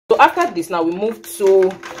after this, now we move to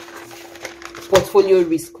portfolio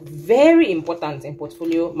risk. Very important in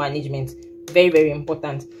portfolio management. Very, very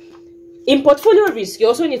important. In portfolio risk, you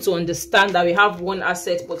also need to understand that we have one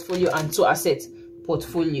asset portfolio and two asset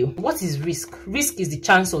portfolio. What is risk? Risk is the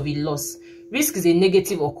chance of a loss. Risk is a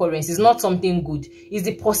negative occurrence. It's not something good. It's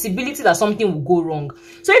the possibility that something will go wrong.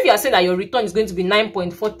 So if you are saying that your return is going to be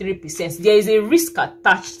 9.43%, there is a risk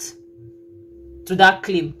attached to that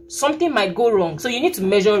claim. Something might go wrong. So you need to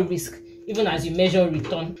measure risk even as you measure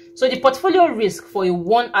return. So the portfolio risk for a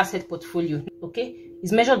one asset portfolio, okay,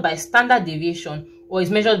 is measured by standard deviation or is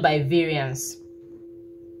measured by variance.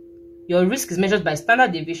 Your risk is measured by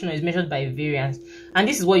standard deviation or is measured by variance. And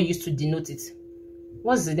this is what you use to denote it.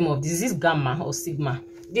 What's the name of this? Is this gamma or sigma?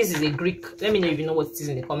 This is a Greek. Let me know if you know what it is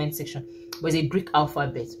in the comment section. But it's a Greek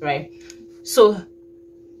alphabet, right? So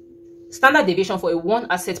standard deviation for a one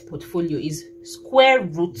asset portfolio is square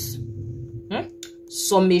root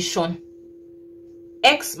summation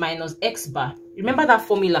x minus x bar. Remember that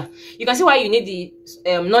formula. You can see why you need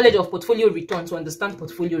the knowledge of portfolio return to understand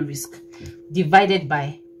portfolio risk, divided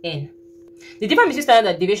by n. The difference between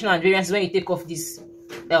standard deviation and variance is when you take off this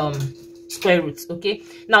square roots. Okay,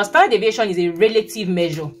 now standard deviation is a relative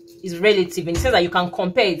measure. It's relative in the sense that you can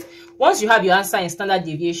compare it. Once you have your answer in standard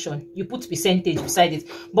deviation, you put percentage beside it.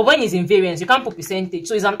 But when it's in variance, you can't put percentage.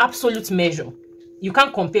 So it's an absolute measure. You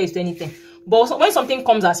can't compare it to anything. But when something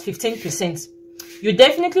comes as 15%, you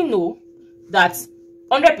definitely know that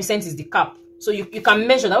 100% is the cap. So you can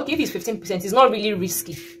measure that, okay, if it's 15%, it's not really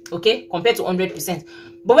risky, okay, compared to 100%.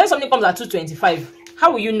 But when something comes at 225,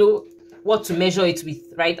 how will you know what to measure it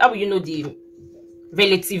with, right? How will you know the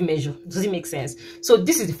relative measure? Does it make sense? So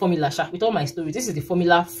this is the formula, with all my stories. This is the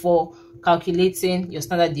formula for calculating your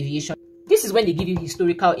standard deviation. This is when they give you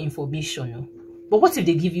historical information. But what if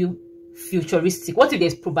they give you futuristic? What if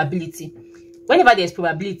there's probability? Whenever there's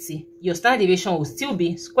probability, your standard deviation will still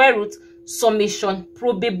be square root summation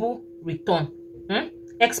probable return,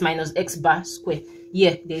 x minus x bar square.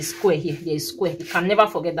 Yeah, there is square here. There is square. You can never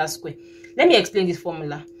forget that square. Let me explain this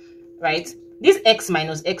formula, right? This x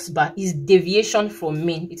minus x bar is deviation from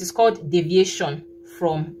mean. It is called deviation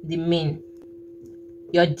from the mean.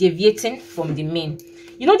 You're deviating from the mean.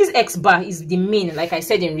 You know, this x bar is the mean, like I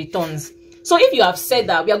said, in returns. So if you have said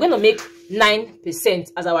that we are going to make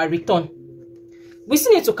 9% as our return, we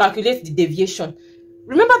still need to calculate the deviation.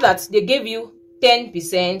 Remember that they gave you 10%,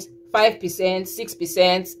 5%,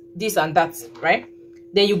 6%, this and that, right?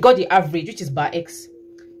 Then you got the average, which is bar x.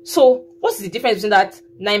 So what's the difference between that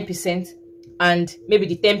 9% and maybe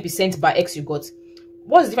the 10% bar x you got?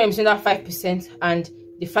 What's the difference between that 5% and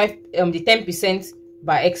the 10%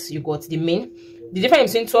 bar x you got, the mean? The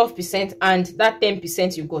difference between 12% and that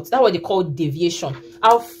 10% you got, that's what they call deviation.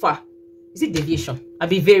 How far is it deviation? I'll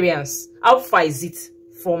be variance. How far is it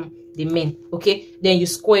from the mean? Okay, then you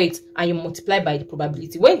square it and you multiply by the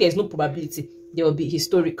probability. When there's no probability, there will be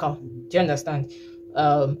historical. Do you understand?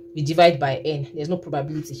 We divide by n. There's no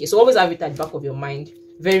probability here, so always have it at the back of your mind.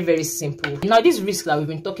 Very, very simple. Now this risk that we've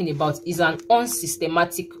been talking about is an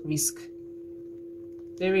unsystematic risk.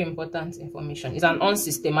 Very important information. It's an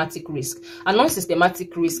unsystematic risk. An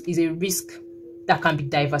unsystematic risk is a risk that can be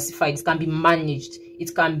diversified. It can be managed.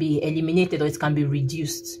 It can be eliminated, or it can be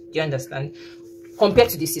reduced. Do you understand? Compared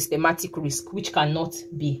to the systematic risk, which cannot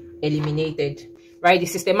be eliminated, right? The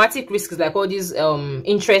systematic risk is like all these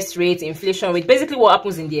interest rate, inflation rate. Basically what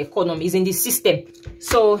happens in the economy is in the system.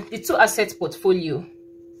 So the two asset portfolio,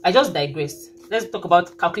 I just digressed. Let's talk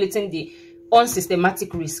about calculating the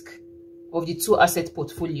unsystematic risk of the two asset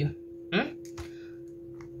portfolio.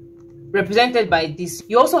 Represented by this.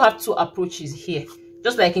 You also have two approaches here.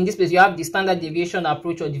 Just like in this place, you have the standard deviation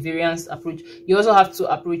approach or the variance approach. You also have two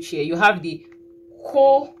approach here. You have the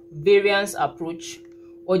covariance approach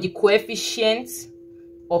or the coefficient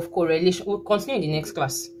of correlation. We'll continue in the next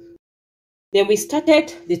class. Then we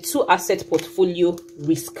started the two asset portfolio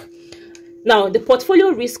risk. Now the portfolio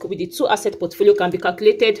risk with the two asset portfolio can be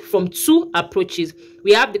calculated from two approaches.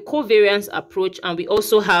 We have the covariance approach and we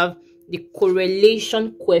also have the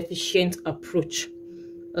correlation coefficient approach.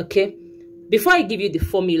 Okay, before I give you the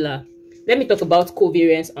formula, let me talk about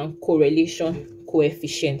covariance and correlation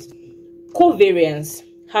coefficient. Covariance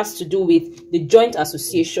has to do with the joint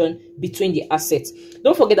association between the assets.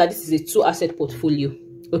 Don't forget that this is a two asset portfolio.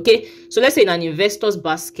 Okay, so let's say in an investor's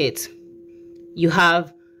basket, you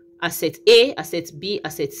have asset A, asset B,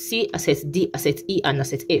 asset C, asset D, asset E, and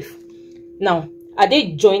asset F. Now, are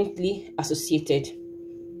they jointly associated?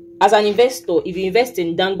 As an investor, if you invest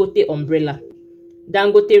in Dangote umbrella,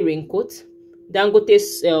 Dangote raincoat, Dangote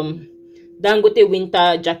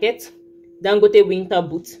winter jacket, Dangote winter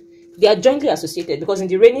boot, They are jointly associated because in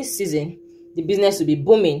the rainy season, the business will be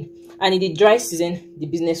booming, and in the dry season, the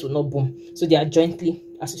business will not boom. So they are jointly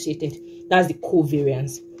associated. That's the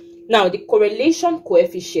covariance. Now, the correlation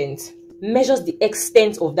coefficient measures the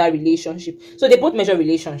extent of that relationship. So they both measure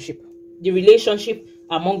relationship. The relationship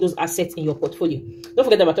among those assets in your portfolio. Don't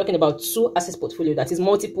forget that we're talking about two assets portfolio, that is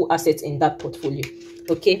multiple assets in that portfolio.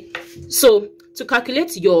 Okay, so to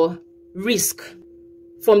calculate your risk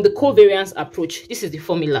from the covariance approach, this is the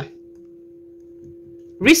formula.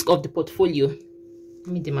 Risk of the portfolio, let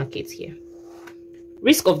me demarcate here.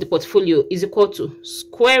 Risk of the portfolio is equal to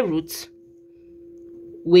square root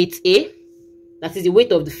weight A, that is the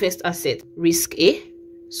weight of the first asset, risk A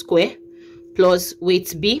square, plus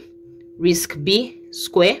weight B, risk B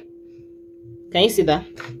square. Can you see that?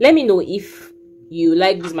 Let me know if you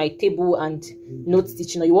like this my table and note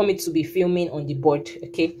teaching, or you want me to be filming on the board.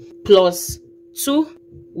 Okay, plus 2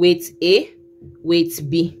 weight A weight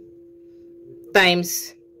B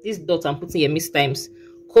times this dot I'm putting here, miss, times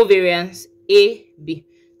covariance A B,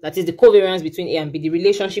 that is the covariance between A and B, the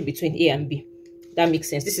relationship between A and B. That makes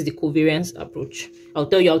sense. This is the covariance approach. I'll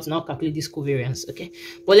tell you how to now calculate this covariance. Okay,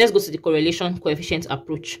 but let's go to the correlation coefficient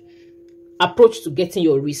approach to getting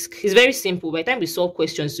your risk. It's very simple. By the time we solve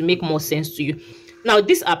questions, to make more sense to you. Now,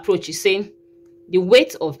 this approach is saying the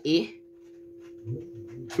weight of A,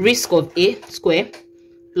 risk of A square,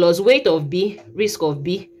 plus weight of B, risk of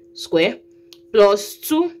B square, plus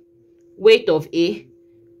 2 weight of A,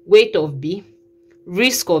 weight of B,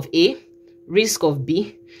 risk of A, risk of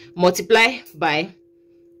B, multiply by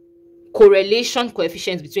correlation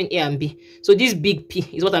coefficient between A and B. So this big P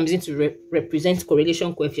is what I'm using to represent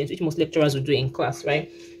correlation coefficient, which most lecturers will do in class,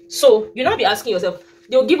 right? So you'll not be asking yourself,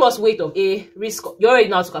 they'll give us weight of A, risk. You already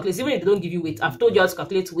know how to calculate. Even if they don't give you weight, I've told you how to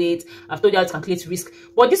calculate weight, I've told you how to calculate risk.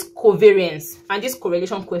 But this covariance and this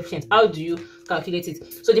correlation coefficient, how do you calculate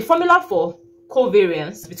it? So the formula for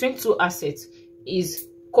covariance between two assets is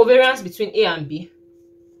covariance between A and B,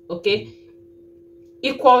 okay,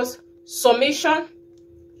 equals summation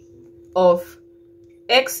of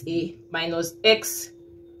XA minus XA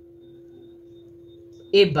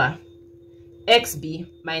bar, XB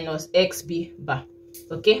minus XB bar,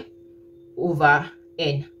 okay, over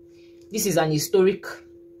N. This is an historic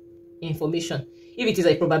information. If it is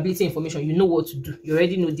a probability information, you know what to do. You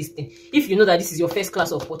already know this thing. If you know that this is your first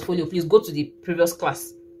class of portfolio, please go to the previous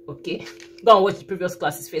class. Okay, go and watch the previous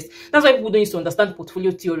classes first. That's why people don't used to understand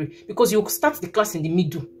portfolio theory, because you start the class in the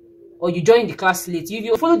middle, or you join the class late. If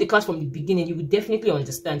you follow the class from the beginning, you will definitely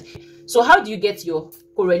understand. So how do you get your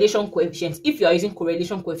correlation coefficient if you are using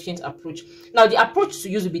correlation coefficient approach? Now, the approach to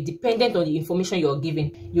use will be dependent on the information you are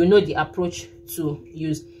given. You know the approach to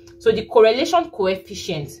use. So the correlation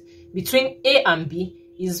coefficient between A and B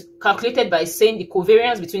is calculated by saying the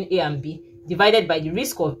covariance between A and B divided by the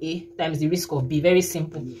risk of A times the risk of B. Very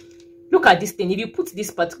simple. Look at this thing. If you put this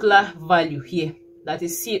particular value here, that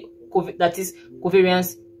is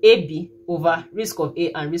covariance AB over risk of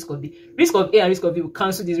A and risk of B. Risk of A and risk of B will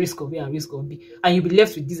cancel this risk of A and risk of B, and you'll be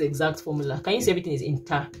left with this exact formula. Can you see everything is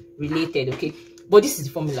interrelated? Okay, but this is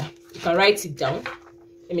the formula. You can write it down.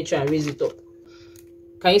 Let me try and raise it up.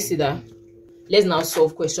 Can you see that? Let's now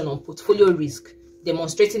solve question on portfolio risk,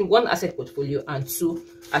 demonstrating one asset portfolio and two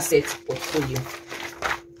asset portfolio.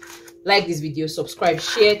 Like this video, subscribe,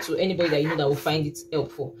 share to anybody that you know that will find it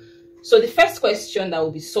helpful. So the first question that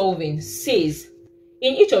we'll be solving says,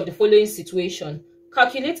 in each of the following situations,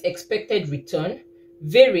 calculate expected return,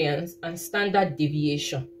 variance, and standard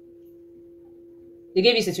deviation. They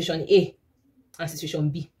gave you situation A and situation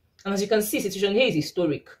B. And as you can see, situation A is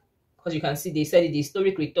historic, because you can see they said the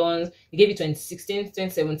historic returns. They gave you 2016,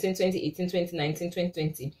 2017, 2018, 2019,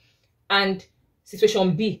 2020. And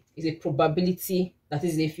situation B is a probability, that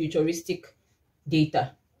is a futuristic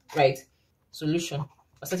data, right? Solution.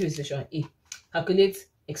 I'll start with situation A. Calculate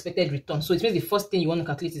expected return. So it means the first thing you want to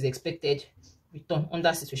calculate is expected return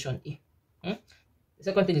under situation A. The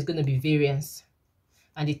second thing is going to be variance.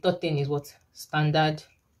 And the third thing is what? Standard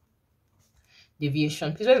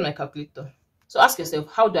deviation. Please, where is my calculator? So ask yourself,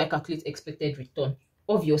 how do I calculate expected return?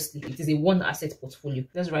 Obviously, it is a one asset portfolio.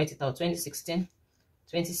 Let's write it out. 2016,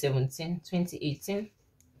 2017, 2018,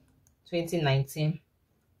 2019,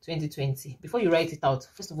 2020. Before you write it out,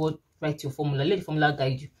 first of all, write your formula. Let the formula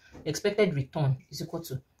guide you. The expected return is equal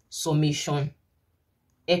to summation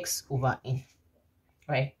X over N.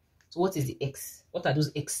 Right? So what is the X? What are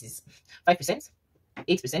those X's? 5%, 8%.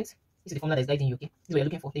 This is the formula that is guiding you, okay? This is what you're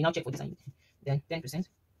looking for. Then now check for this, and then 10%,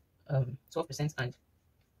 12%, and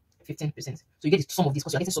 15%. So you get the sum of this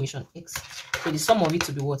because you're getting summation X. So the sum of it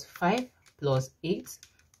to be what? 5 plus 8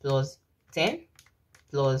 plus 10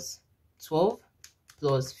 plus 12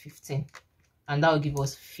 plus 15, and that will give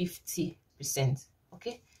us 50%.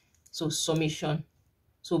 Okay, so summation,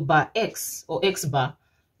 so bar x or x bar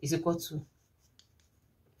is equal to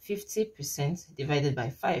 50% divided by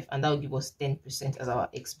 5, and that will give us 10% as our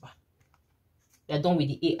x bar. We are done with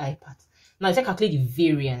the AI part. Now let's calculate the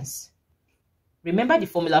variance. Remember the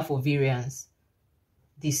formula for variance,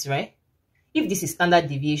 this, right? If this is standard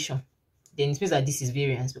deviation, then it means that this is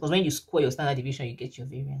variance, because when you square your standard deviation, you get your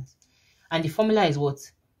variance. And the formula is what?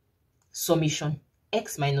 Summation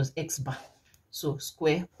x minus x bar. So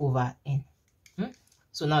square over n.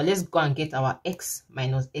 So now let's go and get our x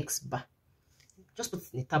minus x bar. Just put it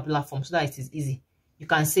in a tabular form so that it is easy. You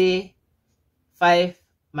can say 5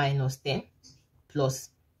 minus 10 plus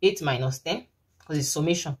 8 minus 10, because it's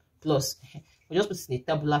summation, plus. We just put it in a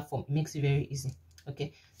tabular form. It makes it very easy.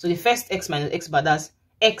 Okay, so the first x minus x bar, that's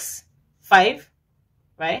x 5,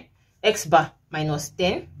 right? X bar minus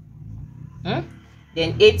 10.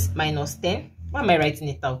 Then 8 minus 10. Why am I writing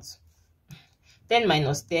it out? 10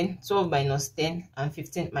 minus 10, 12 minus 10, and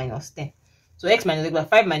 15 minus 10. So x minus x bar,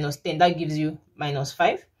 5 minus 10, that gives you minus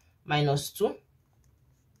 5, minus 2,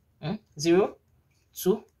 0,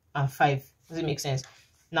 2, and 5. Does it make sense?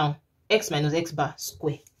 Now, x minus x bar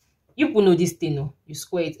square. You people know this thing, no? You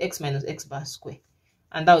square it, x minus x bar square.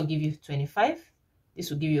 And that will give you 25. This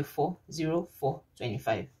will give you 4, 0, 4,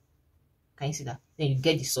 25. Can you see that? Then you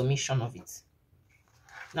get the summation of it.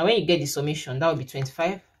 Now, when you get the summation, that will be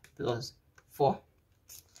 25 plus 4.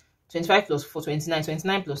 25 plus 4, 29.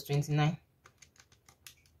 29 plus 29.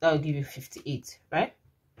 That will give you 58, right?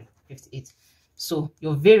 58. So,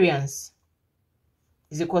 your variance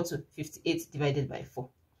is equal to 58 divided by 4.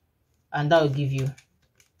 And that will give you...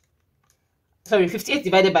 Sorry, 58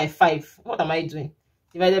 divided by 5. What am I doing?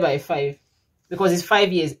 Divided by 5. Because it's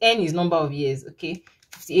 5 years. N is number of years, okay?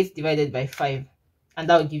 58 divided by 5. And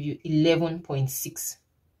that will give you 11.6.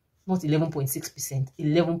 Not 11.6%.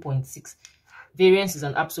 11.6. Variance is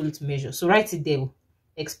an absolute measure. So write it there.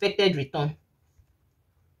 Expected return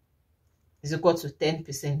is equal to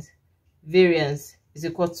 10%. Variance is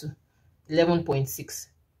equal to 11.6.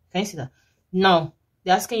 Can you see that? Now,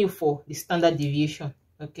 they're asking you for the standard deviation,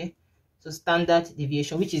 okay? So standard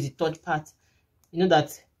deviation, which is the third part. You know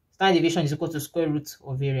that standard deviation is equal to square root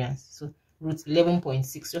of variance. So root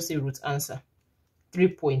 11.6, just say root answer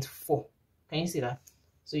 3.4. Can you see that?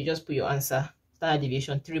 So you just put your answer, standard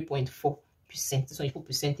deviation 3.4%. This one you put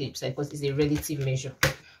percentage beside because it's a relative measure.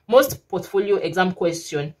 Most portfolio exam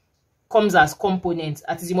question comes as components.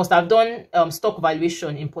 At least you must have done stock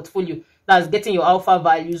valuation in portfolio. That's getting your alpha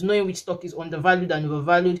values, knowing which stock is undervalued and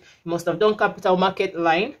overvalued. You must have done capital market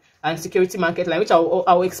line and security market line, which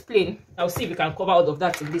I'll explain. I'll see if we can cover all of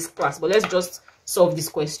that in this class. But let's just solve these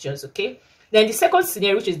questions, okay? Then the second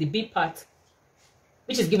scenario, which is the B part,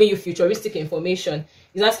 which is giving you futuristic information,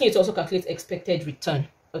 is asking you to also calculate expected return,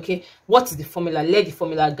 okay? What is the formula? Let the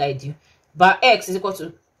formula guide you. Bar X is equal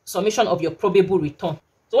to summation of your probable return.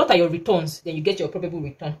 So what are your returns? Then you get your probable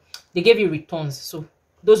return. They gave you returns. So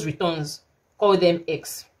those returns, call them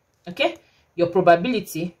X, okay? Your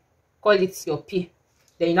probability, call it your P.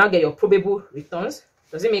 Then you now get your probable returns.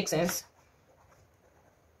 Does it make sense?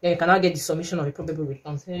 Then you can now get the summation of your probable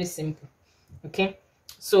returns. Very simple, okay?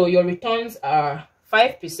 So your returns are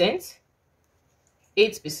 5%,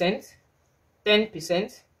 8%,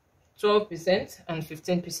 10%, 12%, and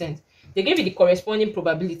 15%. They gave you the corresponding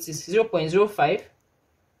probabilities: 0.05,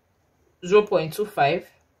 0.25,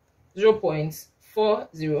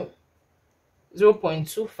 0.40,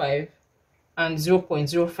 0.25, and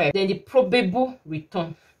 0.05. Then the probable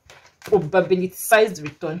return, probability-sized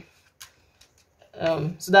return.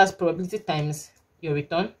 So that's probability times your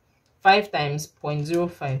return. 5 times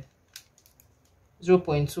 0.05,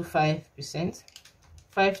 0.25%.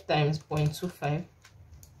 5 times 0.25,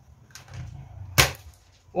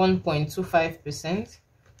 1.25%.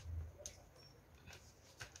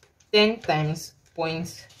 10 times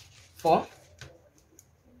 0.4,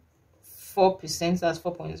 4%, that's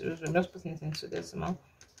 4.00. I'm just putting it into decimal.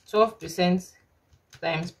 12%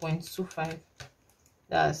 times 0.25,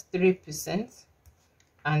 that's 3%.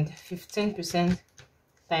 And 15%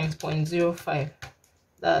 times 0.05,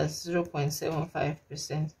 that's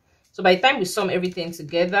 0.75%. So by the time we sum everything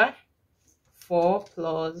together, 4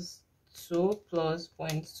 plus 2 plus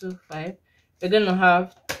 0.25, we're going to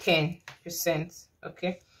have 10%,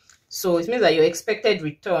 okay? So it means that your expected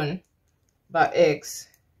return by X,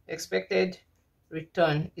 expected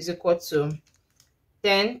return is equal to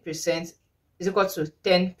 10%, is equal to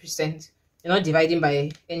 10%. You're not dividing by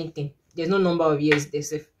anything. There's no number of years there,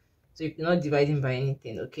 so you're not dividing by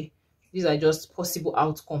anything, okay? These are just possible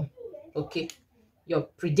outcome, okay? You're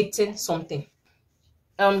predicting something.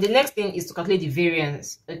 The next thing is to calculate the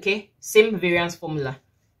variance. Okay, same variance formula.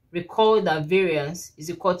 Recall that variance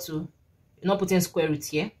is equal to, you're not putting square root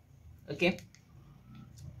here.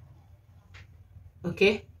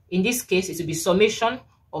 Okay, in this case it will be summation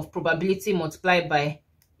of probability multiplied by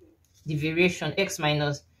the variation, x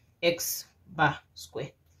minus x bar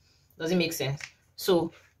square. Does it make sense?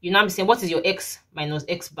 So you now be saying, what is your x minus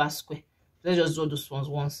x bar square? Let's just draw those ones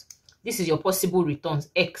once. This is your possible returns,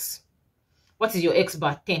 x. What is your x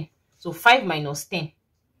bar? 10. So 5 minus 10,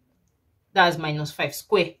 that's minus 5,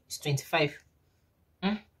 square is 25.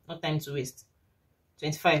 No time to waste.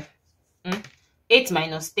 25. 8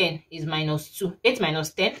 minus 10 is minus 2. 8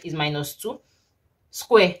 minus 10 is minus 2.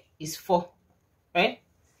 Square is 4. Right?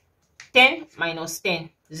 10 minus 10,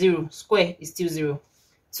 0. Square is still 0.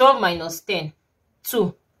 12 minus 10,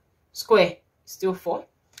 2. Square is still 4.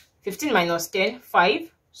 15 minus 10,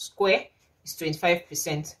 5. Square is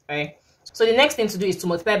 25%. Right? So the next thing to do is to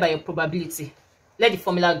multiply by your probability. Let the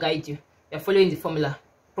formula guide you. You're following the formula.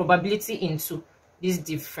 Probability into this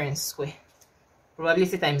difference square.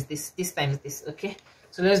 Probability times this times this. Okay,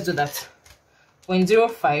 so let's do that.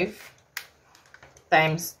 0.05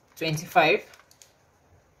 times 25,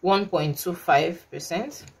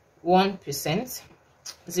 1.25%, 1%,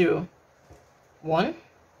 0, 1%,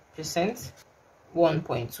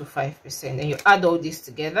 1.25%. Then you add all this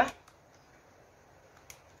together,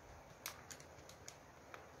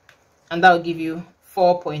 and that will give you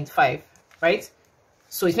 4.5, right?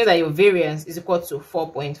 So it means that your variance is equal to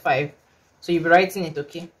 4.5. So you'll be writing it,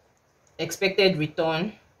 okay? Expected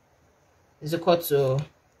return is equal to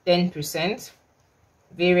 10%.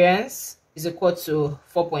 Variance is equal to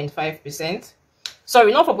 4.5%.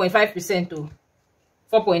 Sorry, not 4.5% to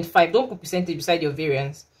 4.5. Don't put percentage beside your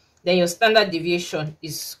variance. Then your standard deviation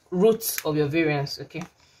is root of your variance, okay?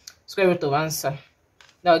 Square root of answer.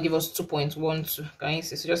 That will give us 2.12. Can you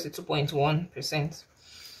see? So just a 2.1%.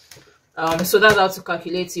 So that's how to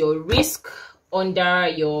calculate your risk under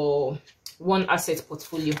your one asset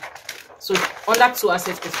portfolio. So under two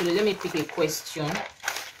asset portfolio, let me pick a question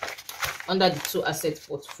under the two asset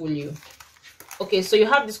portfolio. Okay, so you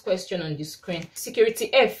have this question on the screen.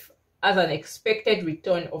 Security F has an expected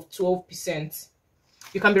return of 12%.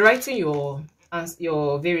 You can be writing your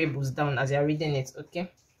variables down as you're reading it,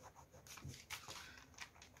 okay?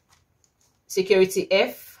 Security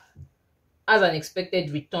F has an expected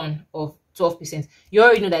return of 12%. You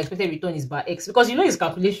already know that expected return is by X because you know it's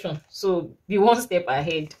calculation. So be one step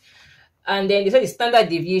ahead. And then they said the standard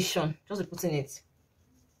deviation, just putting it,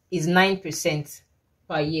 is 9%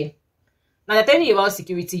 per year. Now they're telling you about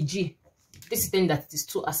security G. This is saying that it is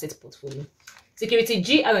two asset portfolio. Security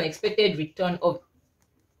G has an expected return of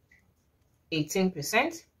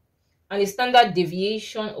 18% and a standard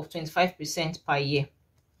deviation of 25% per year.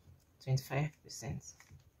 25%.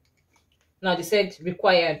 Now they said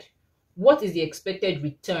required. What is the expected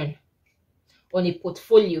return on a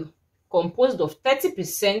portfolio composed of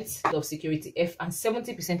 30% of security F and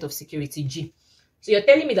 70% of security G? So you're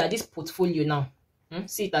telling me that this portfolio now,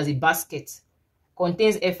 see it as a basket,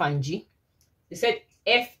 contains F and G. They said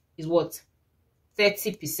F is what?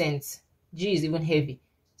 30%. G is even heavy,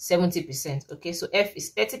 70%. Okay, so F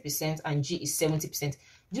is 30% and G is 70%. Do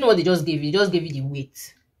you know what they just gave you? They just gave you the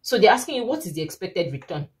weight. So they're asking you what is the expected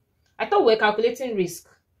return. I thought we were calculating risk,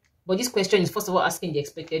 but this question is first of all asking the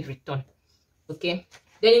expected return. Okay.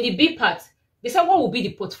 Then in the B part, they said what will be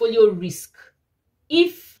the portfolio risk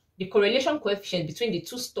if the correlation coefficient between the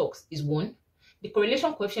two stocks is 1, the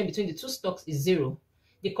correlation coefficient between the two stocks is 0,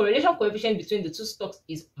 the correlation coefficient between the two stocks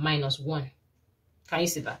is -1. Can you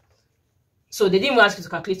see that? So they didn't even ask you to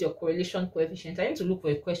calculate your correlation coefficient. I need to look for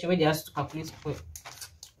a question where they ask you to calculate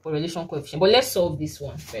correlation coefficient. But let's solve this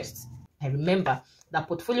one first. I remember that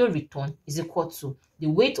portfolio return is equal to the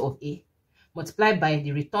weight of A multiplied by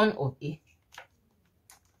the return of A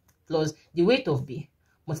plus the weight of B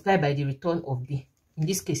multiplied by the return of B. In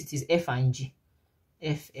this case, it is F and G.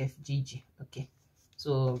 F, F, G, G. Okay.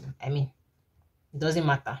 So, I mean, it doesn't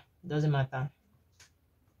matter. It doesn't matter.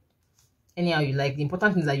 Anyhow you like. The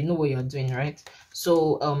important thing is that you know what you're doing, right?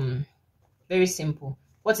 So, very simple.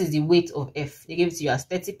 What is the weight of F? They gave it to you as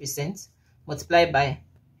 30% multiplied by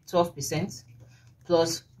 12%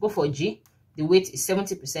 plus, go for G, the weight is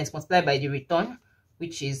 70% multiplied by the return,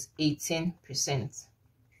 which is 18%.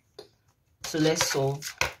 So let's solve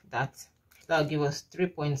that. That'll give us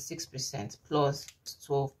 3.6% plus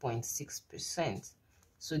 12.6%.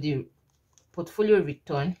 So the portfolio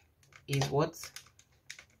return is what?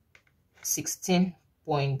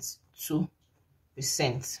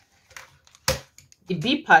 16.2%. The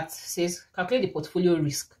B part says calculate the portfolio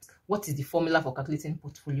risk. What is the formula for calculating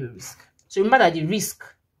portfolio risk? So remember that the risk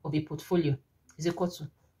of a portfolio is equal to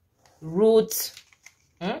root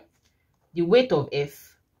the weight of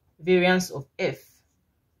F, variance of F,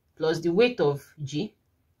 plus the weight of G,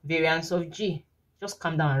 variance of G. Just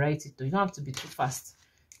calm down and write it though. You don't have to be too fast.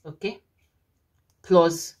 Okay?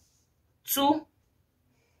 Plus 2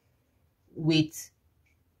 weight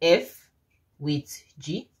F, weight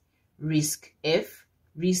G, risk F,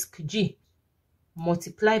 risk G,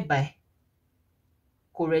 multiplied by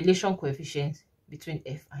correlation coefficient between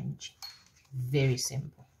F and G. Very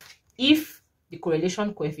simple. If the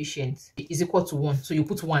correlation coefficient is equal to 1, so you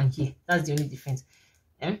put 1 here. That's the only difference.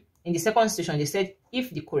 In the second situation, they said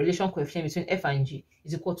if the correlation coefficient between F and G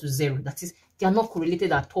is equal to 0, that is, they are not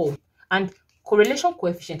correlated at all. And correlation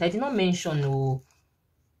coefficient, I did not mention,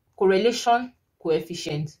 correlation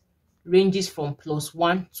coefficient ranges from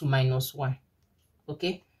 +1 to -1.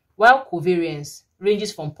 Okay? While covariance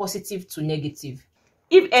ranges from positive to negative.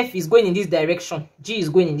 If F is going in this direction, G is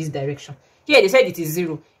going in this direction. Here they said it is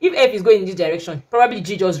 0. If F is going in this direction, probably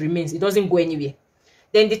G just remains. It doesn't go anywhere.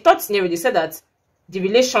 Then the third scenario, they said that the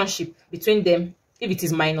relationship between them, if it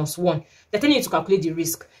is -1, they're telling you to calculate the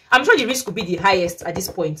risk. I'm sure the risk could be the highest at this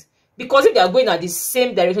point. Because if they are going at the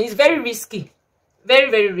same direction, it's very risky. Very,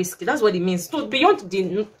 very risky. That's what it means. So beyond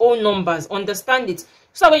the own numbers, understand it.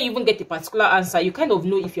 So when you even get a particular answer, you kind of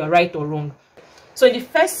know if you're right or wrong. So in the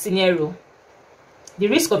first scenario, the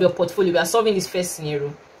risk of your portfolio, we are solving this first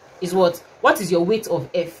scenario, is what? What is your weight of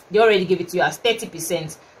F? They already gave it to you as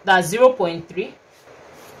 30%. That's 0.3.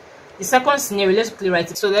 The second scenario, let's quickly write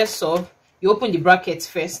it. So let's solve. You open the brackets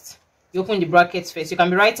first. You can be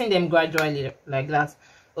writing them gradually like that.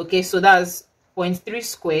 Okay, so that's 0.3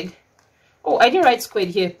 squared. Oh, I didn't write squared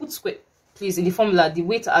here. Put squared, please, in the formula. The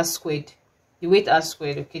weight as squared. The weight as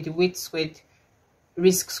squared. Okay, the weight squared,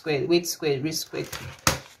 risk squared, weight squared, risk squared.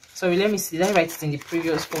 Sorry, let me see. Did I write it in the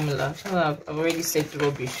previous formula? I've already said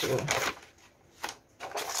rubbish. So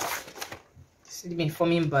it's been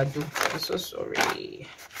forming bad though. I'm so sorry.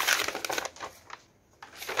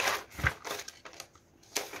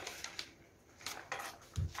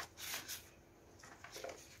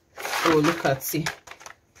 Oh, look at, see.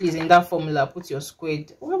 Please, in that formula, put your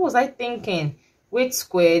squared. What was I thinking? Weight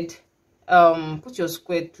squared. Put your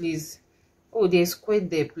squared, please. Oh, there's squared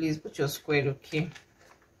there, please. Put your squared, okay.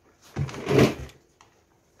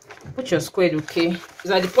 Put your squared, okay. It's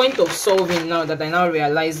at the point of solving now that I now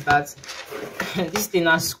realize that this thing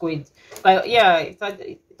has squared. But yeah, it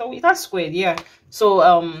has squared, yeah. So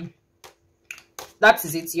that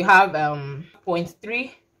is it. You have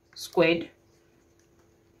 0.3 squared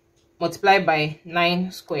multiplied by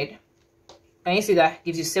 9 squared. Can you see that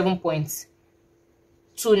gives you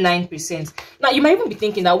 7.29%? Now you might even be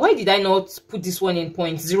thinking that why did I not put this one in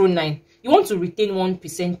 0.09? You want to retain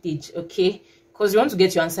 1%, okay? Because you want to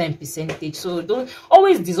get your answer in percentage. So don't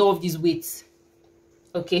always dissolve these weights,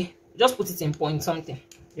 okay? Just put it in point something.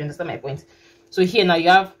 You understand my point? So here now you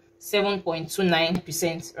have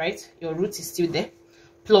 7.29%, right? Your root is still there.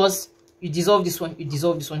 Plus you dissolve this one, you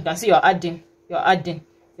dissolve this one. You can see you're adding,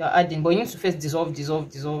 but you need to first dissolve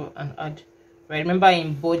and add. Right? Remember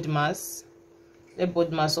in board mass, let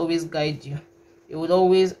board mass always guide you. It would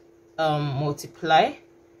always multiply.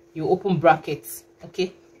 You open brackets,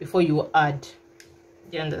 okay, before you add.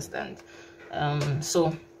 Do you understand?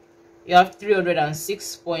 So you have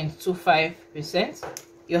 306.25%.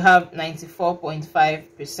 You have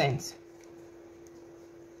 94.5%.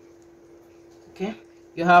 Okay.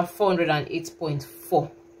 You have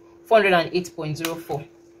 408.04. 408.04.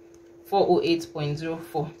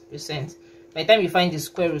 408.04%. By the time you find the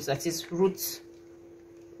square root, that is root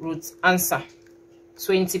answer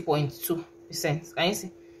 20.2%. Can you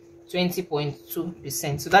see?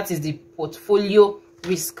 20.2%. So that is the portfolio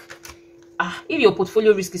risk. If your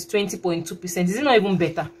portfolio risk is 20.2%, is it not even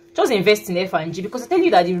better? Just invest in F and G, because I tell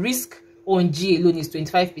you that the risk on G alone is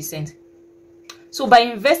 25%. So by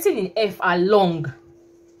investing in F along,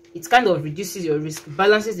 it kind of reduces your risk,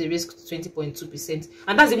 balances the risk to 20.2%.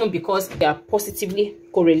 And that's even because they are positively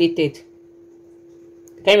correlated.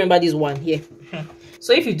 Can you remember this one here?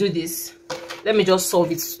 So if you do this, let me just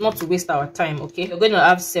solve it, not to waste our time, okay? You're going to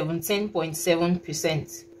have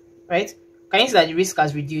 17.7%, right? Can you see that the risk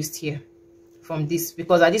has reduced here from this?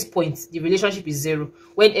 Because at this point, the relationship is 0.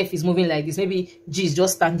 When F is moving like this, maybe G is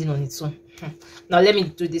just standing on its own. Now let me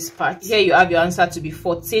do this part. Here you have your answer to be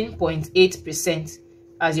 14.8%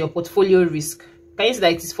 as your portfolio risk. Can you see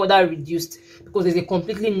that it is further reduced because there's a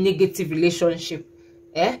completely negative relationship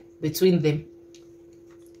between them?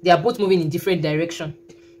 They are both moving in different directions.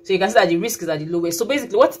 So you can see that the risk is at the lowest. So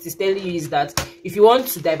basically what it is telling you is that if you want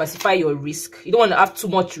to diversify your risk, you don't want to have too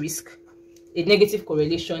much risk. a negative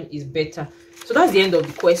correlation is better. So that's the end of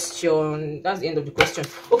the question. That's the end of the question.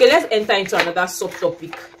 Okay, let's enter into another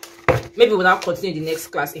subtopic. Maybe we'll now continue the next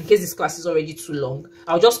class. In case this class is already too long,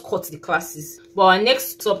 I'll just cut the classes. But our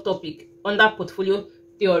next subtopic under portfolio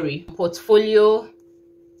theory, portfolio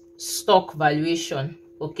stock valuation.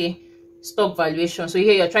 Okay, stock valuation. So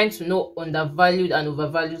here you're trying to know undervalued and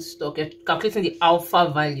overvalued stock. You're calculating the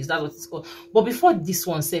alpha values. That's what it's called. But before this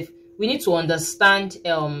one, we need to understand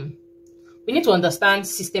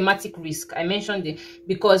systematic risk. I mentioned it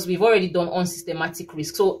because we've already done unsystematic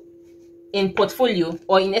risk. So in portfolio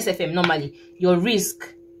or in SFM, normally your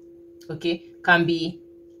risk, okay, can be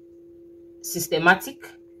systematic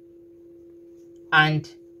and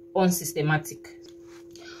unsystematic.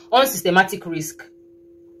 Unsystematic risk,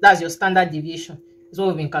 that's your standard deviation. It's what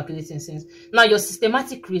we've been calculating since. Now your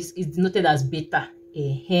systematic risk is denoted as beta.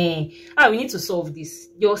 We need to solve this.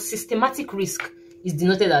 Your systematic risk is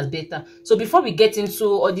denoted as beta. So before we get into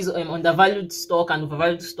all these undervalued stock and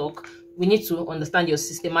overvalued stock, we need to understand your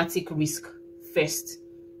systematic risk first.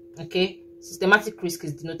 Okay, systematic risk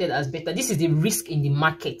is denoted as beta. This is the risk in the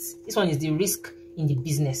market. This one is the risk in the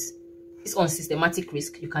business. This unsystematic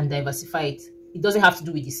risk, you can diversify it. It doesn't have to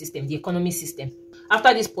do with the system, the economy system.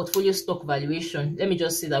 After this portfolio stock valuation, let me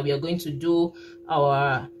just say that we are going to do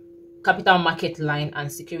our capital market line and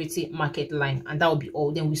security market line, and that will be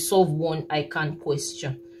all. Then we solve one ICANN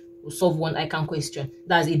question. We'll solve one ICANN question.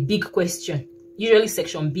 That's a big question, usually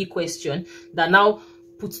section B question, that now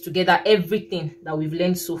puts together everything that we've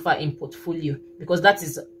learned so far in portfolio, because that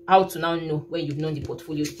is how to now know when you've known the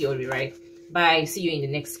portfolio theory, right? Bye. See you in the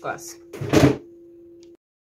next class.